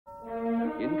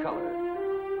in color,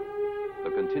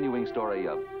 the continuing story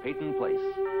of Peyton Place.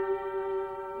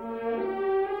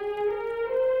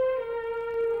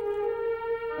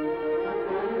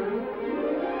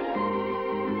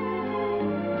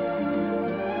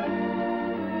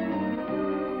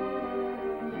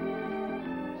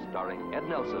 Starring Ed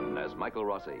Nelson as Michael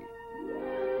Rossi,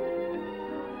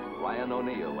 Ryan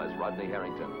O'Neal as Rodney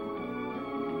Harrington,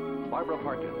 Barbara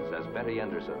Parkins as Betty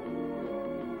Anderson,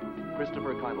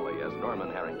 Christopher Connolly as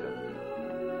Norman Harrington,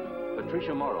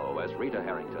 Patricia Morrow as Rita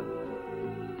Harrington,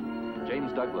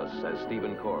 James Douglas as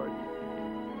Stephen Cord,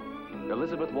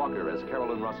 Elizabeth Walker as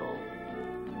Carolyn Russell,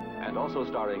 and also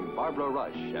starring Barbara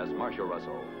Rush as Marcia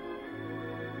Russell.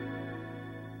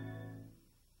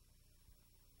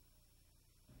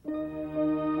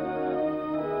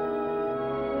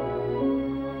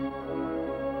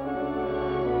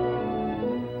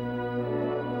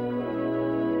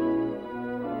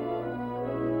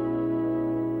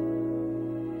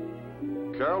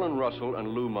 Carolyn Russell and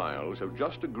Lou Miles have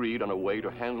just agreed on a way to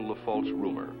handle the false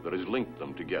rumor that has linked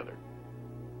them together.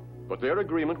 But their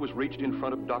agreement was reached in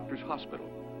front of Doctor's Hospital,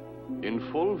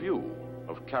 in full view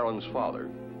of Carolyn's father,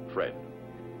 Fred.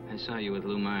 I saw you with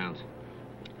Lou Miles.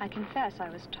 I confess I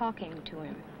was talking to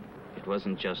him. It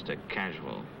wasn't just a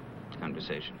casual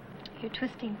conversation. You're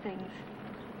twisting things.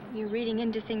 You're reading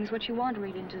into things what you want to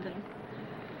read into them.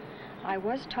 I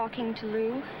was talking to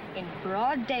Lou in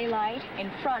broad daylight in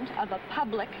front of a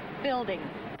public building.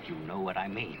 You know what I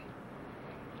mean.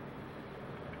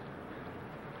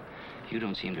 You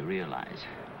don't seem to realize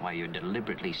why you're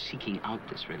deliberately seeking out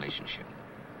this relationship.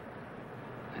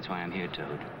 That's why I'm here,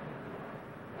 Toad.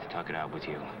 To talk it out with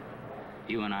you.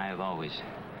 You and I have always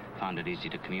found it easy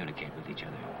to communicate with each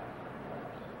other.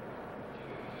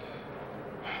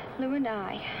 Lou and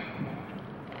I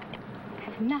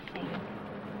have nothing.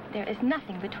 There is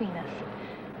nothing between us.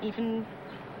 Even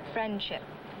friendship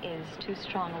is too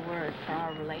strong a word for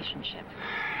our relationship.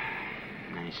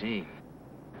 I see.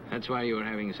 That's why you were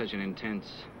having such an intense,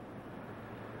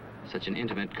 such an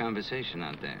intimate conversation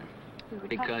out there.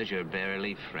 Because you're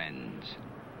barely friends.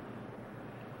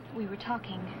 We were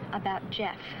talking about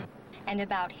Jeff, and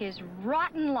about his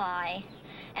rotten lie,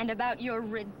 and about your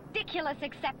ridiculous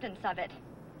acceptance of it.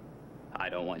 I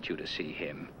don't want you to see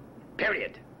him.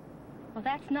 Period. Well,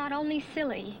 that's not only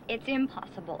silly, it's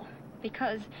impossible.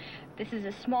 Because this is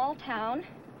a small town.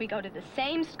 We go to the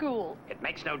same school. It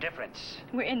makes no difference.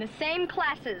 We're in the same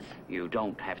classes. You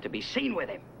don't have to be seen with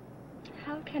him.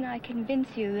 How can I convince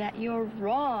you that you're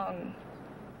wrong?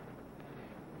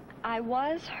 I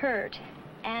was hurt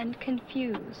and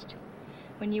confused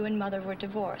when you and Mother were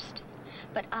divorced.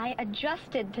 But I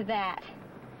adjusted to that.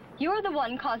 You're the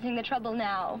one causing the trouble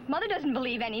now. Mother doesn't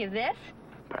believe any of this.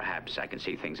 Perhaps I can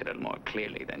see things a little more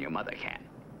clearly than your mother can.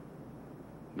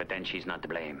 But then she's not to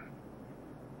blame.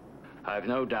 I've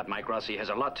no doubt Mike Rossi has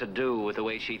a lot to do with the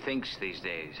way she thinks these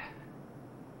days.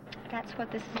 That's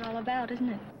what this is all about, isn't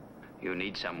it? You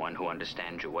need someone who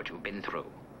understands you, what you've been through.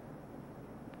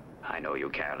 I know you,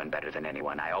 Carolyn, better than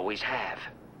anyone. I always have.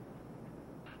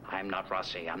 I'm not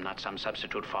Rossi. I'm not some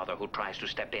substitute father who tries to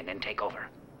step in and take over.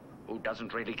 Who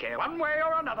doesn't really care one way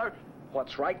or another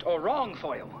what's right or wrong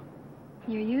for you.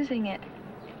 You're using it.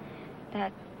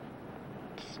 That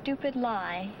stupid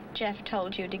lie Jeff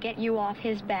told you to get you off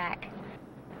his back.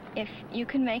 If you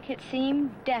can make it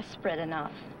seem desperate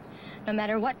enough, no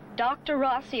matter what Dr.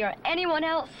 Rossi or anyone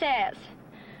else says,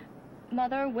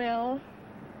 Mother will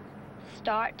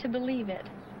start to believe it,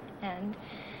 and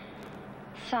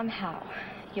somehow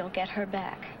you'll get her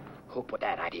back. Who put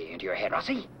that idea into your head,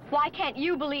 Rossi? Why can't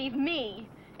you believe me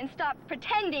and stop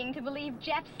pretending to believe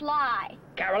Jeff's lie?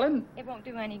 Carolyn? It won't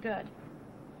do any good.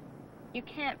 You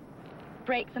can't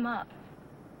break them up.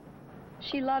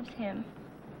 She loves him.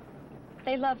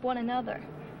 They love one another.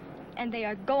 And they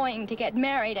are going to get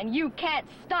married, and you can't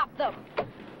stop them.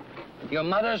 Your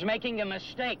mother's making a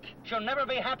mistake. She'll never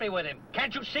be happy with him.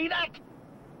 Can't you see that?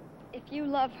 If you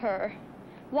love her,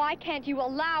 why can't you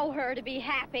allow her to be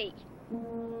happy?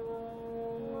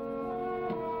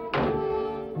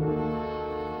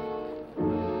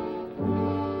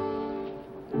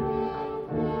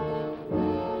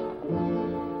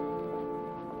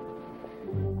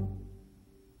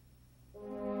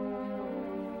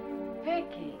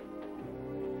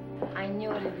 I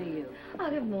knew it'd be you. Oh,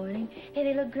 good morning. Hey,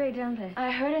 they look great, don't they? I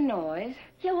heard a noise.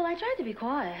 Yeah, well, I tried to be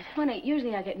quiet. Honey,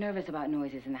 usually I get nervous about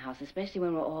noises in the house, especially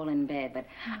when we're all in bed. But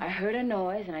I heard a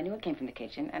noise, and I knew it came from the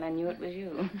kitchen, and I knew it was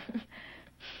you.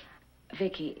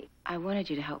 Vicky, I wanted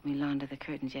you to help me launder the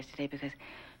curtains yesterday because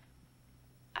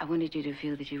I wanted you to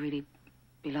feel that you really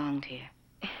belonged here.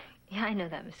 Yeah, I know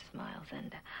that, Mrs. Miles,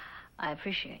 and I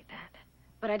appreciate that.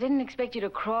 But I didn't expect you to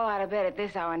crawl out of bed at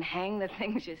this hour and hang the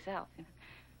things yourself. You know?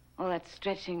 All that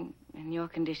stretching in your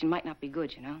condition might not be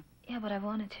good, you know? Yeah, but I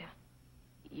wanted to.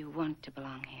 You want to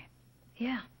belong here.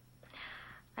 Yeah.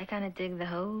 I kind of dig the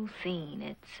whole scene.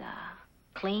 It's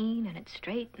clean and it's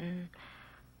straight and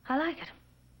I like it.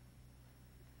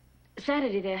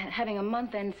 Saturday, they're having a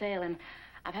month-end sale, and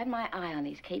I've had my eye on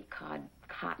these Cape Cod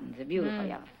cottons. They're beautiful,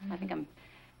 yeah. I think I'm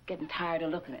getting tired of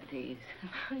looking at these.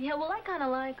 Yeah, well, I kind of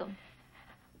like them.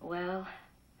 Well,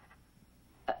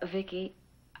 Vicky,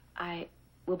 I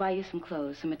will buy you some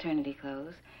clothes, some maternity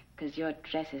clothes, because your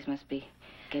dresses must be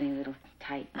getting a little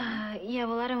tight now. Yeah,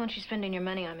 well, I don't want you spending your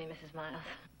money on me, Mrs. Miles.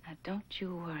 Now, don't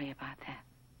you worry about that.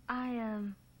 I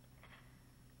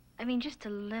mean, just to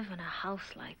live in a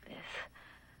house like this.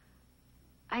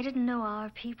 I didn't know our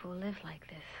people lived like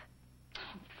this.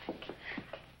 Vicky.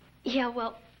 Yeah,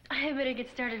 well, I better get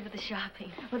started with the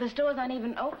shopping. Well, the stores aren't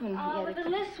even open Oh, yet. but the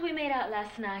lists we made out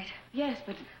last night. Yes,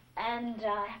 but... And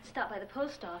I had to stop by the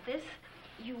post office.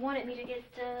 You wanted me to get,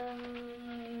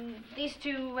 these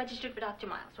two registered for Dr.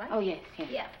 Miles, right? Oh, yes, yes.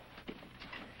 Yeah.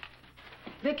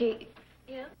 Vicky,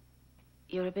 Yeah?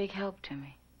 you're a big help to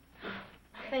me.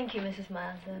 Thank you, Mrs.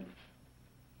 Miles.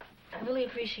 I really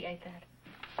appreciate that.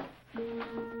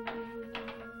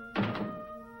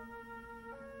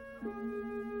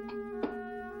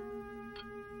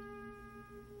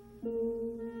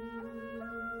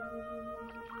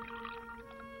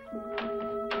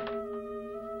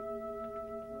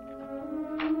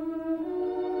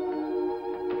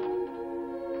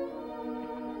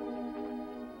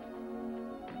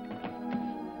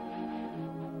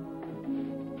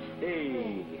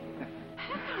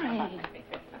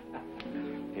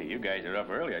 You guys are up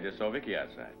early. I just saw Vicky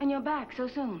outside. And you're back so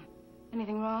soon.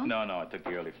 Anything wrong? No, I took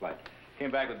the early flight.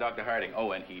 Came back with Dr. Harding.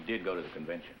 Oh, and he did go to the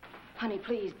convention. Honey,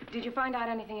 please, did you find out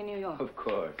anything in New York? Of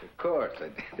course I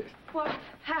did. What?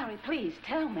 Harry, please,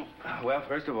 tell me. Well,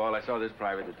 first of all, I saw this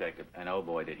private detective. And oh,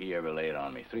 boy, did he ever lay it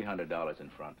on me. $300 in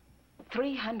front.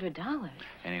 $300?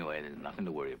 Anyway, there's nothing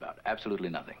to worry about. Absolutely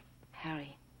nothing.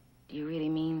 Harry, do you really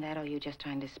mean that, or are you just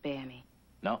trying to spare me?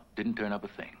 No, didn't turn up a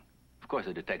thing. Of course,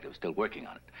 the detective's still working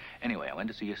on it. Anyway, I went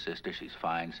to see your sister. She's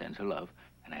fine, sends her love.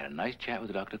 And I had a nice chat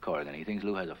with Dr. Corrigan. He thinks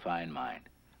Lou has a fine mind.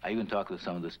 I even talked with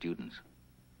some of the students.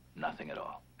 Nothing at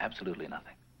all. Absolutely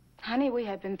nothing. Honey, we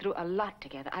have been through a lot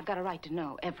together. I've got a right to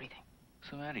know everything.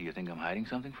 What's the matter? You think I'm hiding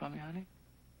something from you, honey?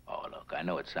 Oh, look, I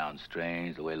know it sounds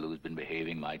strange, the way Lou's been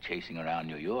behaving, my chasing around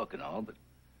New York and all, but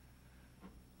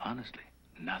honestly,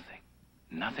 nothing.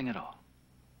 Nothing at all.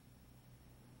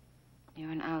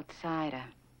 You're an outsider.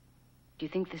 Do you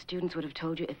think the students would have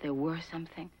told you if there were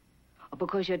something? Or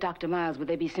because you're Dr. Miles, would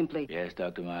they be simply... Yes,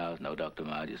 Dr. Miles. No, Dr.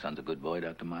 Miles. Your son's a good boy,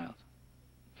 Dr. Miles.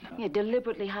 No. You're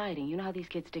deliberately hiding. You know how these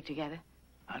kids stick together?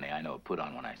 Honey, I know a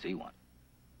put-on when I see one.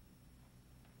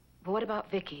 But what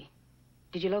about Vicky?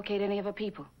 Did you locate any of her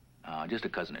people? Just a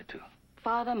cousin or two.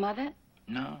 Father, mother?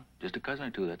 No, just a cousin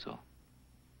or two, that's all.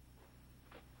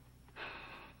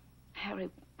 Harry,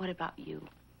 what about you?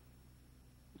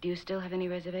 Do you still have any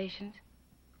reservations?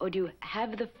 Or do you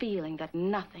have the feeling that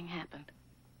nothing happened?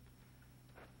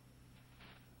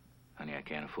 Honey, I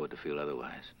can't afford to feel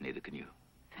otherwise. Neither can you.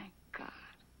 Thank God.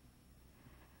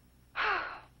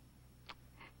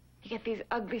 You get these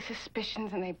ugly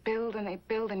suspicions, and they build and they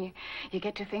build, and you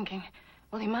get to thinking,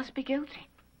 well, he must be guilty.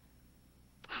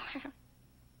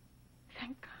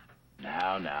 Thank God.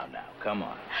 Now, come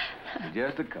on. You're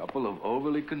just a couple of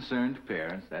overly concerned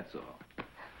parents, that's all.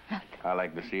 I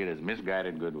like to see it as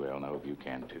misguided goodwill, and I hope you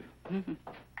can, too. Mm-hmm.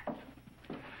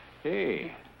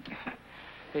 Hey,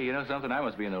 you know something? I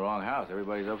must be in the wrong house.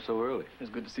 Everybody's up so early. It's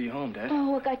good to see you home, Dad.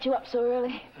 Oh, what got you up so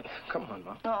early? Come on,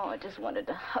 Mom. Oh, I just wanted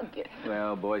to hug you.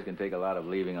 Well, boys can take a lot of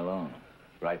leaving alone.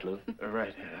 Right, Lou?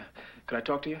 Right. Could I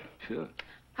talk to you? Sure.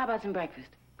 How about some breakfast?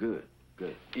 Good.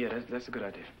 Yeah, that's a good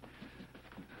idea.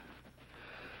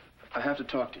 I have to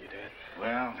talk to you, Dad.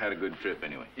 Well, had a good trip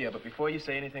anyway. Yeah, but before you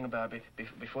say anything about it,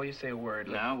 before you say a word...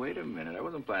 Now, wait a minute. I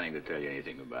wasn't planning to tell you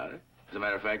anything about it. As a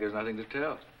matter of fact, there's nothing to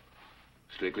tell.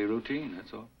 Strictly routine,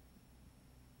 that's all.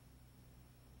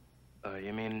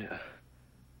 You mean,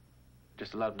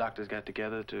 just a lot of doctors got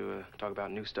together to talk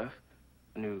about new stuff?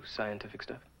 New scientific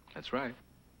stuff? That's right.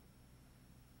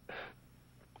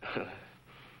 That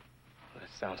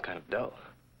sounds kind of dull.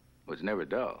 Well, it's never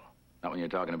dull. Not when you're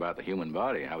talking about the human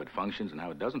body, how it functions and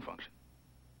how it doesn't function.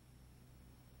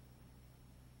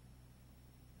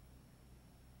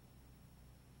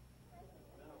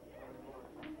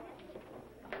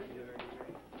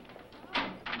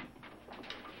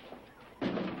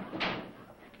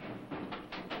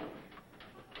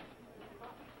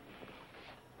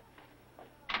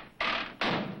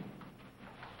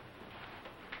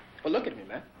 Well, look at me,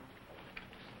 man.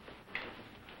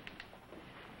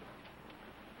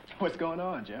 What's going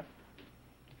on, Jeff?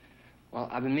 Well,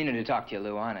 I've been meaning to talk to you,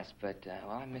 Lou, honest, but,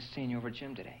 well, I missed seeing you over at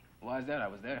gym today. Why is that? I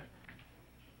was there.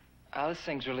 This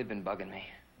thing's really been bugging me.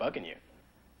 Bugging you?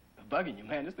 Bugging you,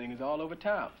 man. This thing is all over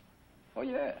town. Oh,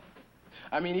 yeah.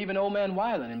 I mean, even old man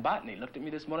Weiland in botany looked at me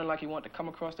this morning like he wanted to come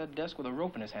across that desk with a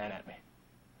rope in his hand at me.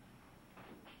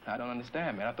 I don't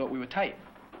understand, man. I thought we were tight.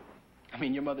 I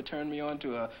mean, your mother turned me on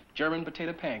to German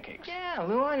potato pancakes. Yeah,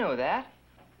 Lou, I know that.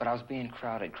 But I was being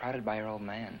crowded by your old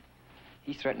man.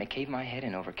 He threatened to cave my head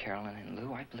in over Carolyn, and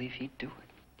Lou, I believe he'd do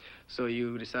it. So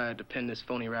you decided to pin this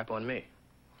phony rap on me?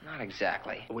 Not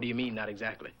exactly. What do you mean, not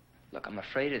exactly? Look, I'm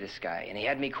afraid of this guy, and he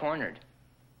had me cornered.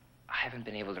 I haven't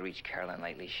been able to reach Carolyn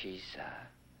lately. She's,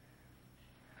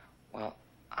 well,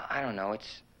 I don't know.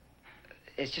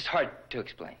 It's just hard to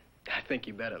explain. I think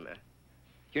you better, man.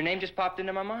 Your name just popped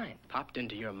into my mind. Popped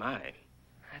into your mind?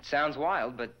 That sounds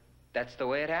wild, but that's the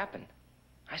way it happened.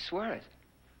 I swear it.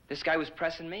 This guy was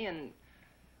pressing me, and,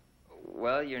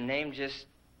 well, your name just...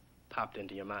 Popped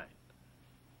into your mind.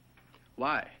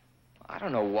 Why? I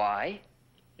don't know why.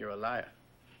 You're a liar.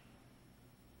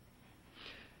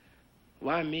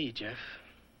 Why me, Jeff?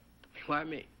 Why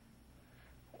me?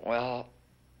 Well,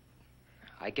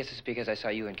 I guess it's because I saw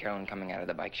you and Carolyn coming out of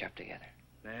the bike shop together.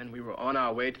 Man, we were on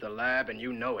our way to the lab, and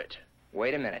you know it.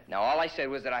 Wait a minute. Now, all I said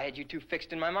was that I had you two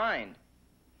fixed in my mind.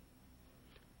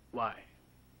 Why?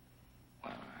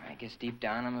 Well, I guess deep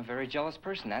down I'm a very jealous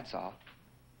person, that's all.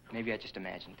 Maybe I just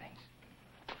imagine things.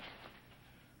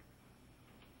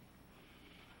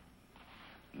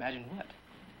 Imagine what?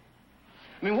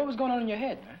 I mean, what was going on in your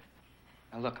head, man?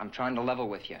 Now, look, I'm trying to level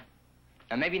with you.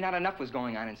 Now, maybe not enough was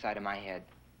going on inside of my head.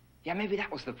 Yeah, maybe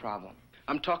that was the problem.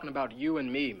 I'm talking about you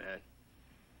and me, man.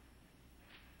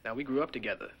 Now, we grew up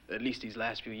together, at least these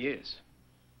last few years.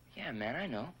 Yeah, man, I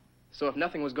know. So if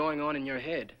nothing was going on in your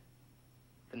head,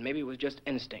 then maybe it was just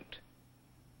instinct.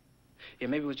 Yeah,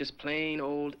 maybe it was just plain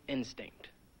old instinct.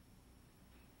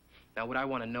 Now, what I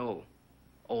want to know,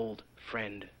 old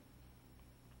friend,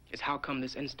 is how come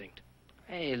this instinct?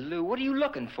 Hey, Lou, what are you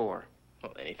looking for?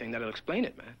 Well, anything that'll explain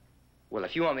it, man. Well,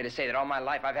 if you want me to say that all my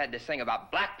life I've had this thing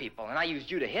about black people and I used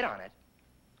you to hit on it,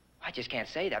 I just can't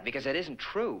say that because it isn't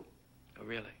true. Oh,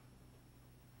 really?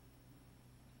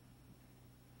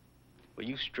 Well,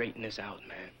 you straighten this out,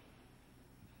 man.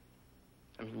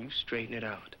 I mean, you straighten it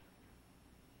out.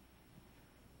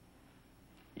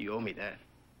 You owe me that.